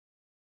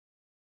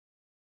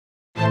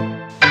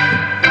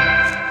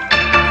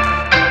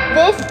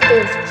This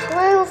is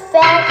True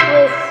Facts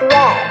with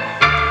Fred.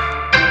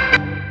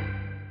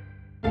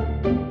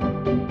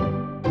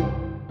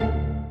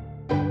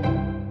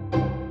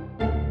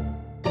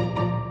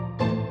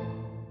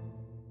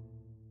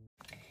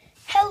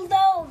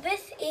 Hello,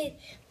 this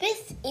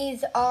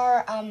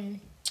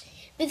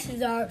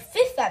is our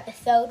fifth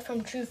episode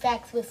from True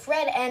Facts with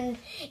Fred, and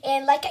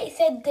like I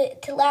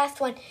said to last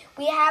one,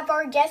 we have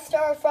our guest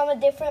star from a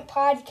different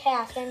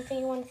podcast. Anything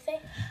you want to say?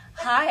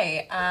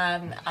 Hi,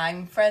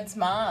 I'm Fred's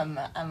mom.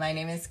 My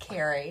name is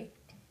Carrie.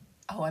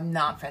 Oh, I'm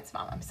not Fred's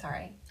mom. I'm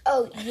sorry.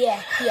 Oh, yeah.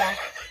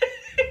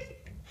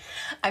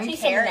 I'm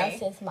She's Carrie.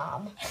 someone else's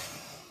mom.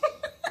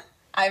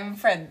 I'm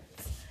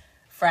Fred's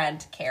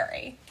friend,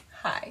 Carrie.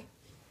 Hi.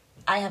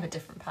 I have a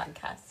different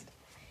podcast.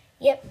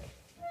 Yep.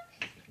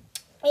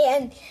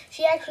 And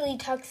she actually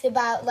talks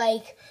about,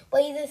 ways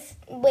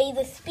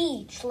of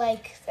speech, Oh,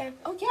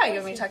 yeah, you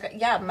want me to talk?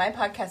 Yeah, my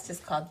podcast is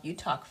called You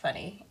Talk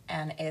Funny,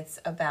 and it's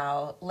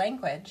about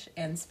language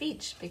and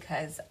speech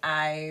because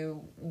I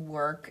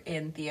work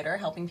in theater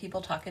helping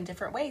people talk in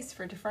different ways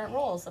for different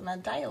roles. I'm a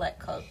dialect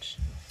coach.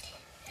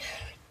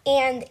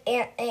 And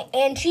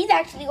she's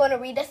actually going to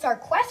read us our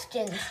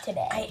questions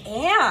today. I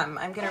am.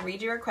 I'm going to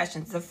read you our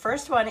questions. The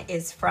first one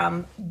is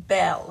from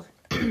Belle.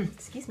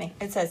 Excuse me.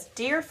 It says,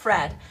 Dear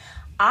Fred,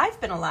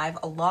 I've been alive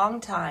a long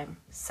time.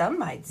 Some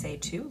might say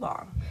too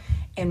long.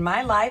 In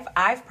my life,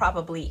 I've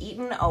probably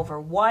eaten over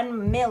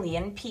 1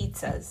 million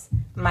pizzas.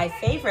 My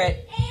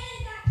favorite...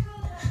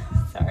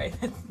 Sorry.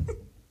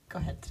 Go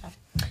ahead, stop.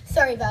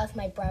 Sorry about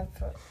my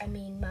brother.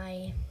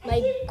 My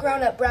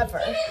grown-up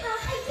brother.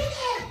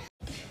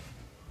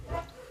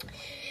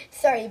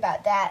 Sorry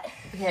about that.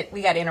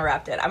 We got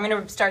interrupted. I'm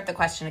going to start the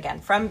question again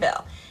from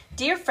Bill.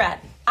 Dear Fred,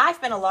 I've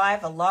been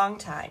alive a long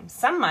time.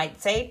 Some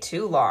might say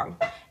too long.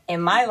 In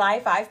my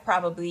life, I've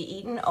probably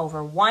eaten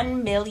over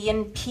 1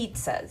 million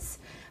pizzas.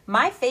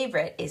 My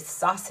favorite is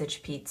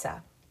sausage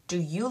pizza. Do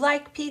you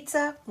like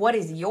pizza? What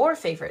is your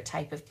favorite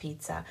type of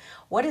pizza?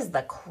 What is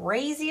the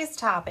craziest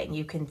topping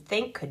you can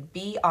think could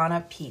be on a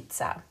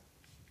pizza?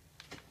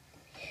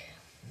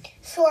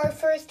 So our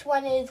first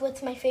one is,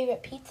 what's my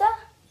favorite pizza?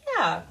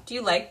 Yeah. Do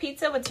you like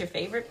pizza? What's your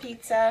favorite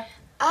pizza?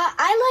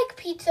 I like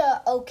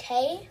pizza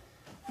okay.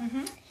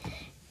 Mm-hmm.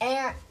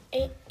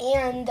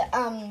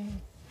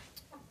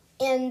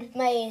 And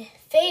my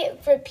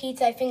favorite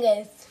pizza, I think,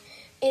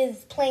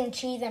 is plain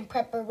cheese and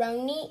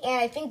pepperoni.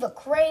 And I think the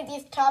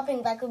craziest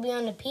topping that could be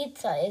on a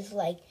pizza is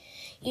the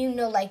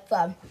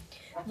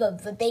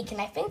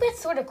bacon. I think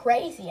that's sort of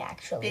crazy,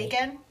 actually.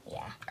 Bacon?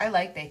 Yeah. I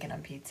like bacon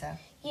on pizza.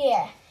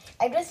 Yeah.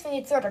 I just think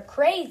it's sort of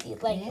crazy,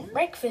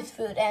 breakfast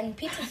food, and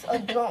pizza's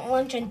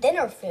lunch and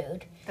dinner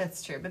food.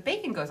 That's true, but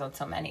bacon goes on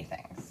so many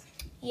things.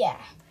 Yeah.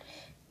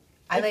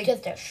 It's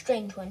just a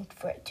strange one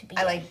for it to be.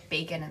 I like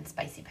bacon and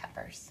spicy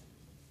peppers.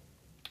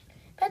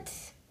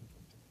 That's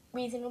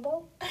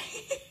reasonable.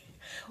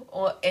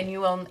 Well, and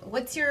you will.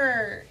 What's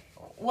your?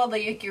 Well,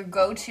 your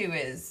go-to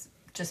is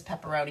just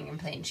pepperoni and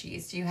plain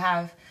cheese. Do you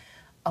have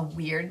a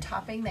weird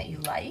topping that you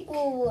like?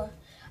 Ooh,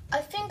 I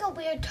think a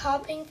weird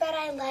topping that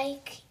I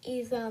like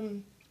is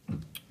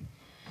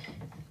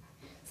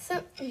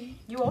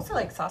You also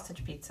like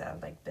sausage pizza,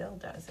 like Bill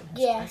does in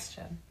his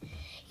question.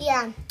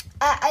 Yeah,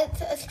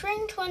 it's a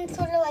strange one,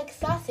 sort of like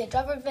sausage.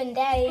 Other than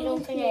that, I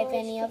don't think I have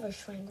any other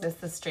strange ones. That's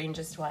the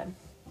strangest one.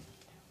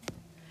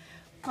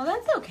 Well,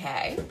 that's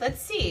okay.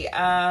 Let's see.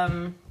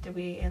 Did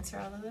we answer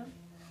all of them?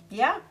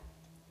 Yeah.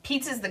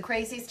 Pizza's the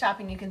craziest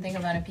topping you can think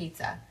of on a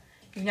pizza.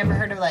 You've never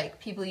heard of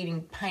people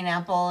eating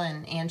pineapple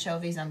and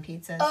anchovies on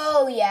pizzas?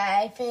 Oh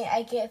yeah, I think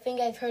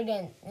I've heard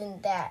in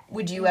that.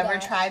 Would you ever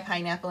try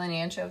pineapple and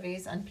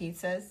anchovies on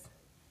pizzas?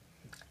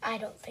 I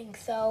don't think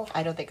so.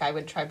 I don't think I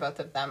would try both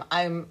of them.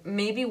 I'm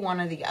maybe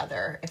one or the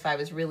other if I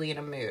was really in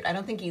a mood. I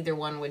don't think either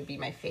one would be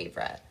my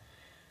favorite,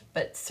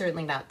 but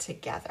certainly not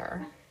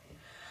together.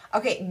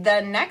 Okay,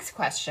 the next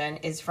question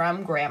is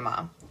from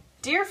Grandma.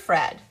 Dear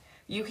Fred,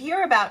 you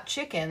hear about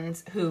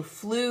chickens who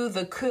flew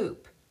the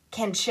coop.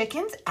 Can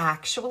chickens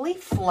actually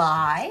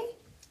fly?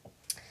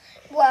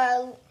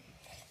 Well,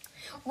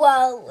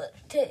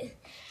 they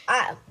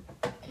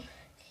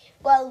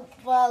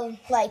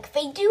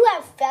do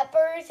have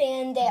feathers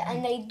and they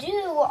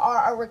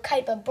are a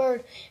type of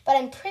bird, but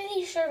I'm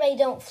pretty sure they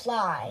don't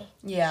fly.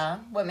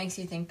 Yeah, what makes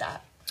you think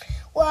that?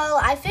 Well,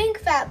 I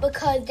think that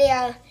because they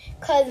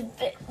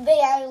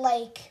are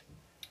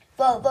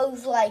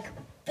those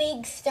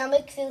big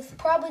stomachs, it's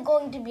probably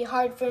going to be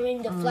hard for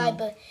them to fly,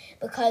 but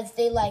because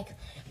they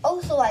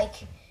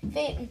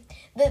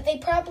they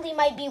probably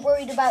might be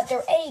worried about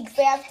their eggs.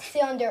 They have to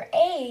sit on their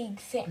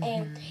eggs,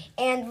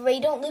 and they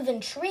don't live in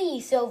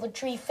trees, so the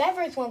tree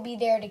feathers won't be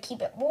there to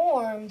keep it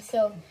warm.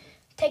 So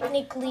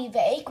technically,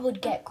 the egg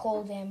would get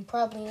cold and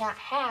probably not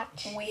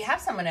hatch. We have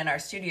someone in our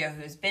studio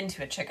who's been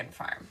to a chicken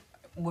farm.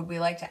 Would we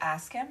like to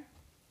ask him?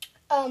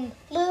 Lou.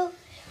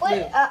 Wait.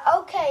 Lou.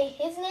 Okay,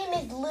 his name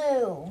is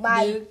Lou.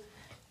 Lou,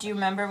 do you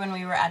remember when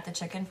we were at the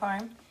chicken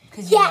farm?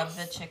 Because you love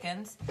the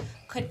chickens.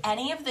 Could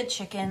any of the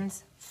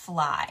chickens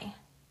fly?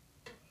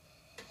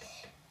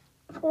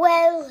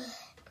 Well,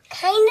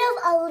 Kind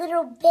of a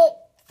little bit.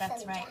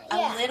 That's right.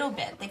 Yeah. A little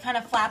bit. They kind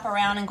of flap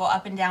around and go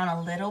up and down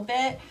a little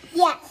bit.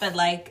 Yes. But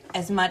like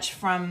as much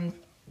from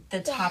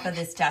the top of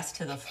this desk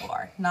to the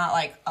floor. Not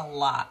like a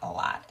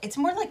lot. It's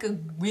more like a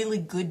really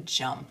good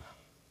jump.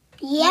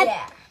 Yep.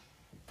 Yeah.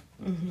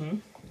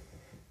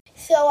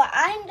 So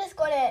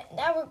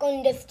now we're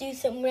going to just do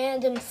some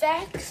random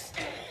facts.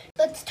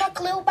 Let's talk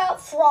a little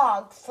about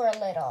frogs for a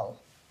little.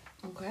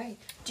 Okay.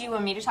 Do you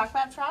want me to talk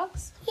about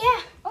frogs?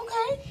 Yeah.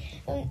 Okay.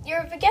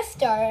 You're the guest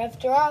star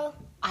after all.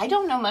 I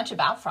don't know much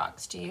about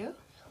frogs, do you?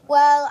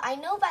 Well, I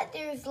know that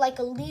there's like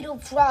a little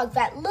frog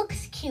that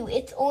looks cute.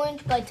 It's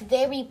orange, but it's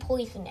very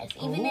poisonous,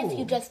 even if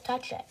you Ooh. just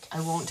touch it. I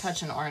won't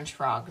touch an orange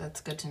frog.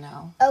 That's good to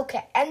know.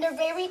 Okay, and they're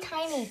very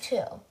tiny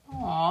too.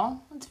 Aw,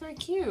 that's very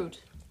cute.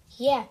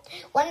 Yeah,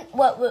 one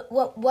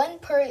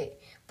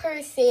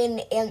person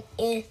in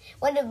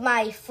one of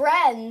my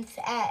friends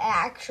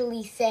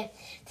actually said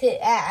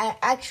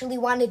actually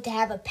wanted to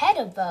have a pet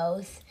of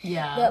those.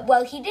 Yeah. But,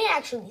 well, he didn't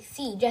actually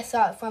see, just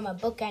saw it from a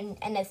book, and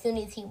as soon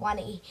as he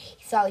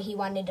saw it, he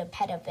wanted a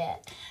pet of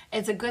it.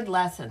 It's a good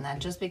lesson that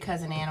just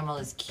because an animal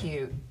is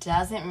cute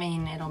doesn't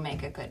mean it'll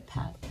make a good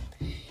pet.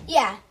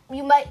 Yeah,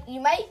 you might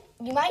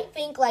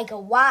think like a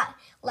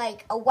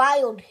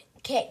wild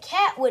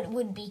cat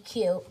would be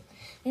cute.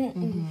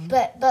 Mm-hmm.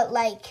 But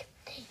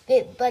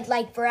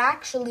we're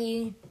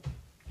actually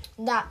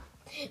not.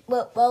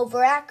 Well,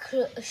 we're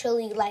actually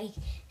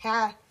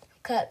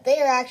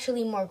they're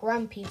actually more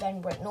grumpy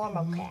than with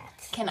normal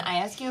cats. Can I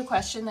ask you a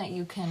question that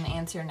you can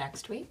answer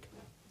next week?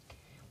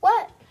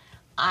 What?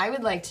 I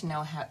would like to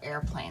know how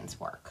airplanes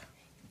work.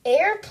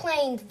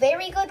 Airplanes?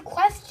 Very good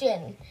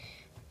question.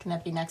 Can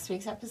that be next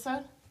week's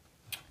episode?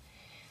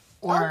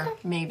 Or Okay.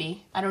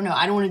 maybe. I don't know.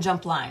 I don't want to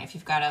jump line if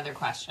you've got other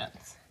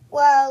questions.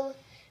 Well,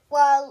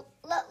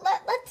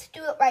 let's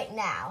do it right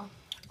now.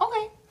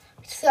 Okay.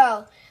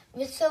 So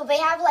they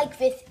have like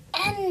this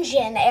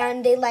engine,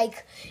 and they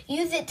like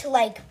use it to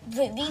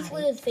these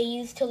wheels they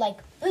use to like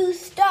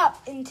boost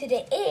up into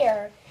the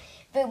air.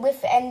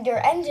 And their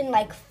engine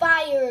like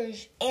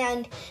fires,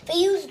 and they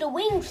use the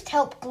wings to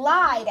help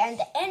glide, and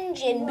the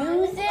engine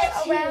moves it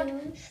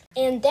around,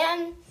 and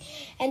then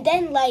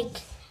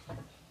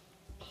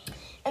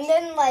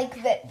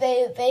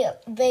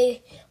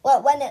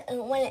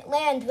when it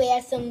lands, they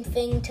have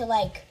something to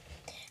like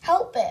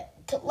help it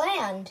to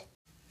land.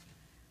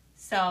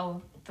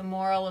 So the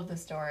moral of the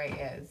story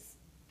is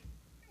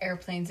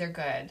airplanes are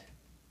good.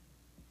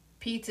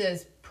 Pizza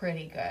is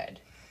pretty good.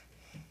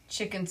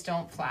 Chickens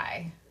don't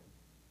fly,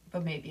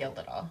 but maybe a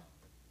little.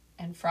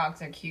 And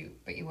frogs are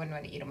cute, but you wouldn't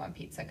want to eat them on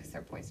pizza because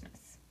they're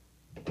poisonous.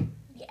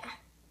 Yeah.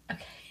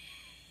 Okay.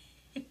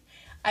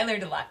 I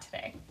learned a lot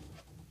today.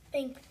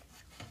 Thanks.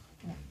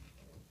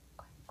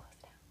 Close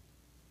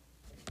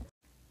down.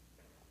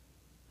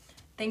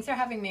 Thanks for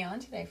having me on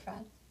today,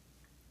 Fred.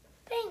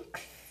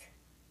 Thanks.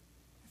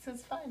 This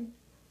was fun.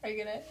 Are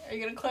you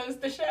gonna close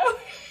the show?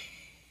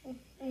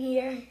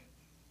 Yeah.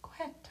 Go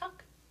ahead,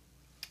 talk.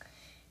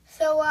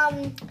 So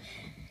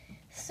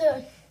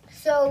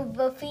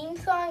the theme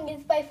song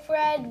is by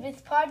Fred.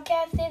 This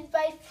podcast is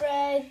by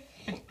Fred.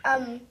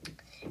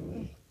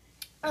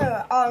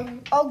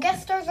 All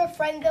guest stars are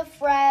friends of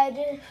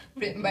Fred.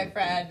 Written by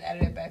Fred,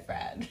 edited by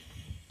Fred,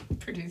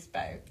 produced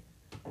by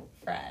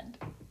Fred.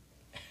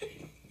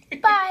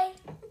 Bye.